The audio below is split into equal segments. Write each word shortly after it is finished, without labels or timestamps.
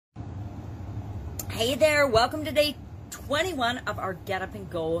Hey there, welcome to day 21 of our Get Up and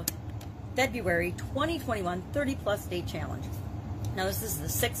Go February 2021 30 plus day challenge. Now this is the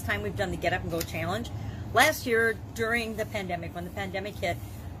 6th time we've done the Get Up and Go challenge. Last year during the pandemic, when the pandemic hit,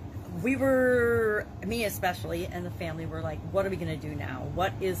 we were, me especially, and the family were like, what are we going to do now?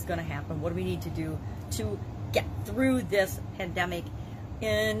 What is going to happen? What do we need to do to get through this pandemic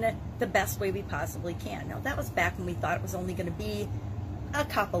in the best way we possibly can? Now that was back when we thought it was only going to be a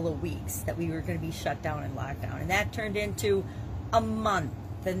couple of weeks that we were going to be shut down and locked down, and that turned into a month,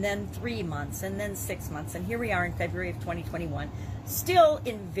 and then 3 months, and then 6 months, and here we are in February of 2021, still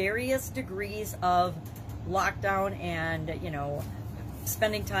in various degrees of lockdown and, you know,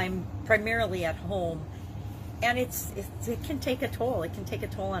 spending time primarily at home. And it can take a toll. It can take a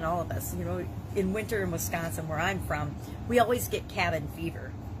toll on all of us. You know, in winter in Wisconsin, where I'm from, we always get cabin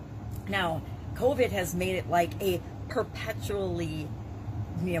fever. Now, COVID has made it like a perpetually,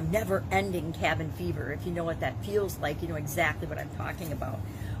 you know, never-ending cabin fever. If you know what that feels like, you know exactly what I'm talking about.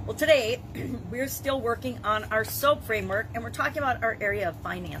 Well, today we're still working on our SOAP framework, and we're talking about our area of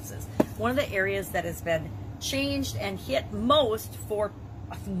finances. One of the areas that has been changed and hit most for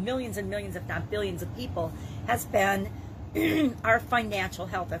millions and millions, if not billions of people, has been our financial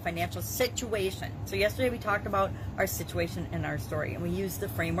health, our financial situation. So yesterday we talked about our situation and our story, and we used the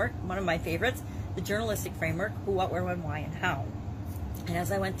framework, one of my favorites, the journalistic framework, who, what, where, when, why, and how. And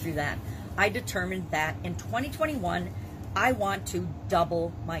as I went through that, I determined that in 2021, I want to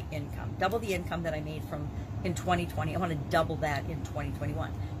double my income, double the income that I made in 2020. I want to double that in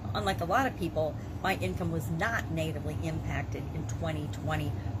 2021. Unlike a lot of people, my income was not negatively impacted in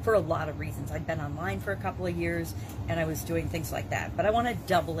 2020 for a lot of reasons. I'd been online for a couple of years and I was doing things like that, but I want to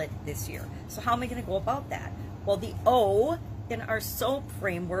double it this year. So how am I going to go about that? Well, the O in our SOAP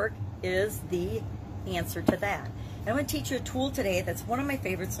framework is the answer to that. And I'm going to teach you a tool today that's one of my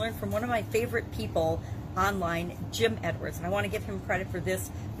favorites, learned from one of my favorite people online, Jim Edwards. And I want to give him credit for this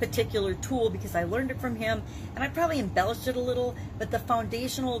particular tool because I learned it from him, and I probably embellished it a little, but the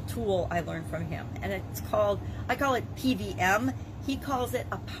foundational tool I learned from him. And it's called, I call it PVM. He calls it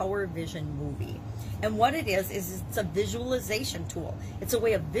a Power Vision movie. And what it is it's a visualization tool. It's a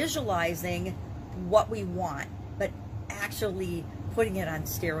way of visualizing what we want, but actually putting it on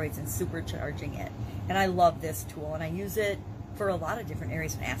steroids and supercharging it. And I love this tool, and I use it for a lot of different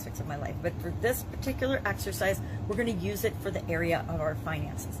areas and aspects of my life. But for this particular exercise, we're going to use it for the area of our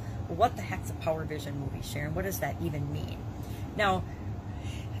finances. Well, what the heck's a Power Vision movie, Sharon? What does that even mean? Now,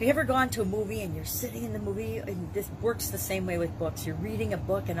 have you ever gone to a movie and you're sitting in the movie, and this works the same way with books. You're reading a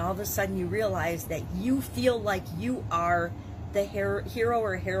book and all of a sudden you realize that you feel like you are the hero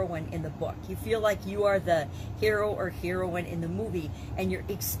or heroine in the book. You feel like you are the hero or heroine in the movie, and you're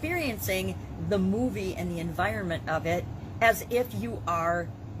experiencing the movie and the environment of it as if you are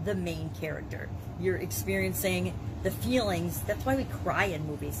the main character. You're experiencing the feelings. That's why we cry in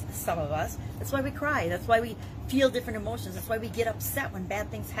movies, some of us. That's why we cry. That's why we feel different emotions. That's why we get upset when bad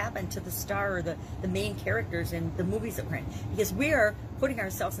things happen to the star or the main characters in the movies that we're in. Because we're putting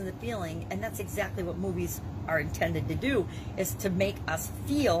ourselves in the feeling, and that's exactly what movies are intended to do, is to make us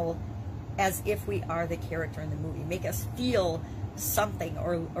feel as if we are the character in the movie. Make us feel something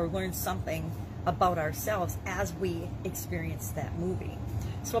or learn something about ourselves as we experience that movie.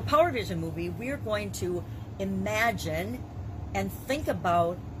 So a Power Vision movie, we are going to imagine and think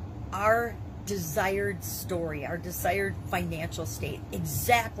about our desired story, our desired financial state,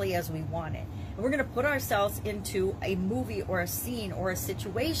 exactly as we want it. And we're going to put ourselves into a movie or a scene or a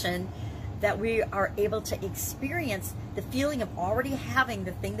situation that we are able to experience the feeling of already having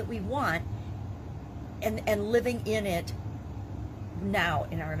the thing that we want and living in it now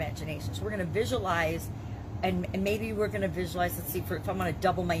in our imagination. So we're going to visualize, and maybe we're going to visualize, let's see, if I'm going to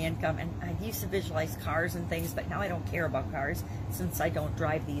double my income, and I used to visualize cars and things, but now I don't care about cars since I don't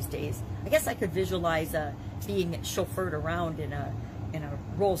drive these days. I guess I could visualize being chauffeured around in a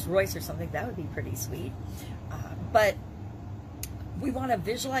Rolls Royce or something. That would be pretty sweet. But we want to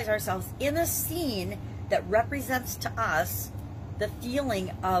visualize ourselves in a scene that represents to us the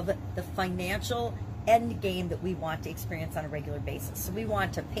feeling of the financial end game that we want to experience on a regular basis. So we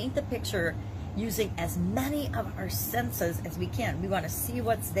want to paint the picture using as many of our senses as we can. We want to see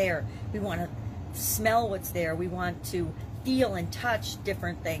what's there. We want to smell what's there. We want to feel and touch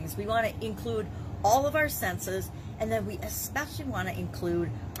different things. We want to include all of our senses, and then we especially want to include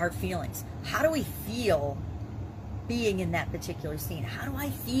our feelings. How do we feel being in that particular scene? How do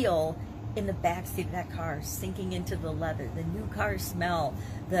I feel in the backseat of that car, sinking into the leather, the new car smell,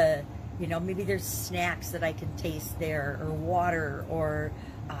 you know, maybe there's snacks that I can taste there, or water, or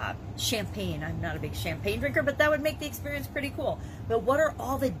champagne. I'm not a big champagne drinker, but that would make the experience pretty cool. But what are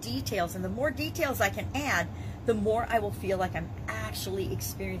all the details? And the more details I can add, the more I will feel like I'm actually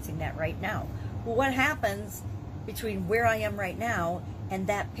experiencing that right now. Well, what happens between where I am right now and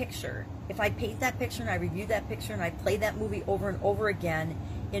that picture? If I paint that picture and I review that picture and I play that movie over and over again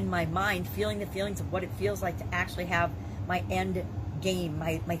in my mind, feeling the feelings of what it feels like to actually have my end game,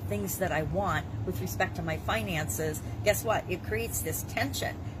 my things that I want with respect to my finances, guess what? It creates this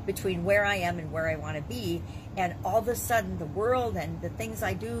tension between where I am and where I want to be. And all of a sudden, the world and the things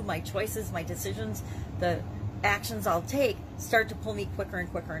I do, my choices, my decisions, the actions I'll take start to pull me quicker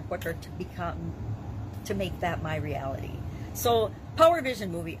and quicker and quicker to make that my reality. So Power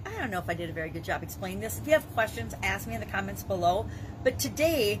Vision movie, I don't know if I did a very good job explaining this. If you have questions, ask me in the comments below. But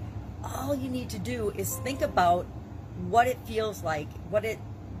today, all you need to do is think about what it feels like, what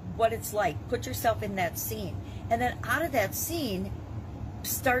it's like. Put yourself in that scene. And then out of that scene,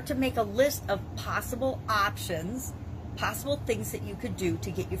 start to make a list of possible options, possible things that you could do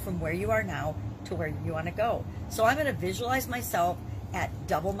to get you from where you are now to where you want to go. So I'm going to visualize myself at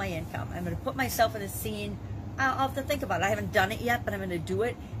double my income. I'm going to put myself in a scene. I'll have to think about it. I haven't done it yet, but I'm going to do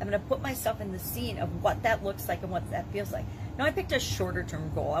it. I'm going to put myself in the scene of what that looks like and what that feels like. Now, I picked a shorter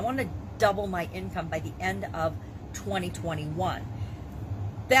term goal. I want to double my income by the end of 2021.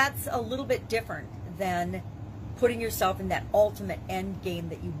 That's a little bit different than putting yourself in that ultimate end game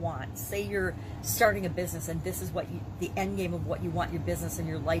that you want. Say you're starting a business and this is what the end game of what you want your business and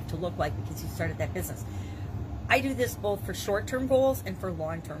your life to look like because you started that business. I do this both for short-term goals and for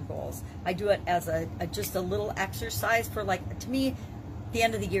long-term goals. I do it as just a little exercise for, like, to me, the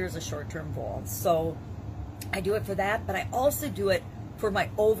end of the year is a short-term goal. So I do it for that, but I also do it for my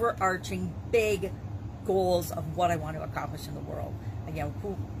overarching big goals of what I want to accomplish in the world. Again,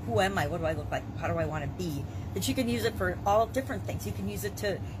 who am I? What do I look like? How do I want to be? That you can use it for all different things. You can use it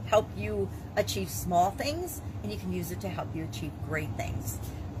to help you achieve small things, and you can use it to help you achieve great things.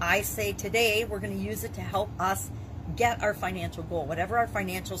 I say today we're going to use it to help us get our financial goal. Whatever our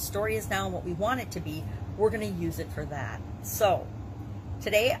financial story is now and what we want it to be, we're going to use it for that. So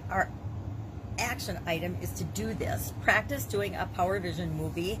today our action item is to do this. Practice doing a Power Vision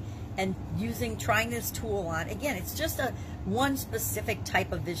movie and trying this tool on. Again, it's just one specific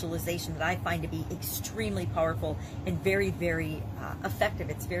type of visualization that I find to be extremely powerful and very, very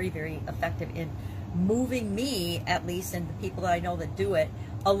effective. It's very, very effective in moving me, at least, and the people that I know that do it,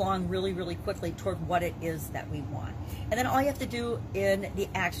 along really, really quickly toward what it is that we want. And then all you have to do in the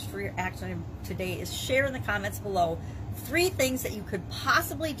action for your action today is share in the comments below 3 things that you could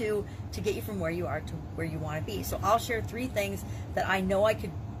possibly do to get you from where you are to where you want to be. So I'll share 3 things that I know I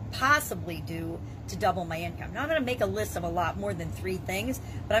could possibly do to double my income. Now I'm going to make a list of a lot more than 3 things,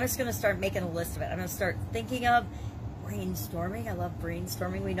 but I'm just going to start making a list of it. I'm going to start thinking of brainstorming. I love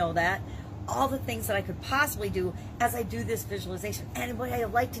brainstorming. We know that. All the things that I could possibly do as I do this visualization. And what I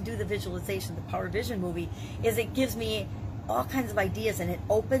like to do the visualization, the Power Vision movie, is it gives me all kinds of ideas and it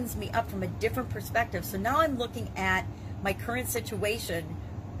opens me up from a different perspective. So now I'm looking at my current situation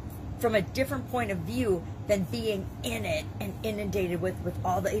from a different point of view than being in it and inundated with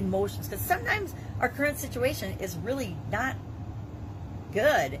all the emotions. Because sometimes our current situation is really not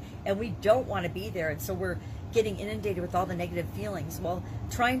good and we don't want to be there. And so we're getting inundated with all the negative feelings. Well,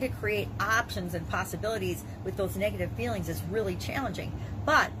 trying to create options and possibilities with those negative feelings is really challenging.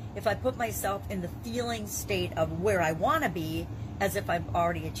 But if I put myself in the feeling state of where I want to be, as if I've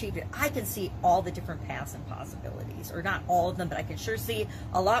already achieved it, I can see all the different paths and possibilities. Or not all of them, but I can sure see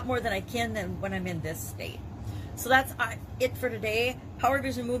a lot more than I can than when I'm in this state. So that's it for today. Power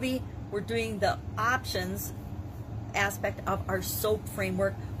Vision movie, we're doing the options aspect of our SOAP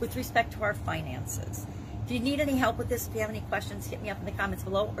framework with respect to our finances. If you need any help with this, if you have any questions, hit me up in the comments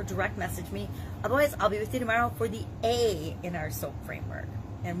below or direct message me. Otherwise, I'll be with you tomorrow for the A in our SOAP framework.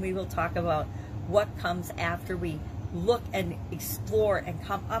 And we will talk about what comes after we look and explore and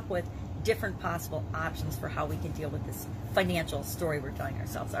come up with different possible options for how we can deal with this financial story we're telling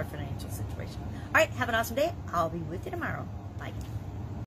ourselves, our financial situation. All right, have an awesome day. I'll be with you tomorrow. Bye.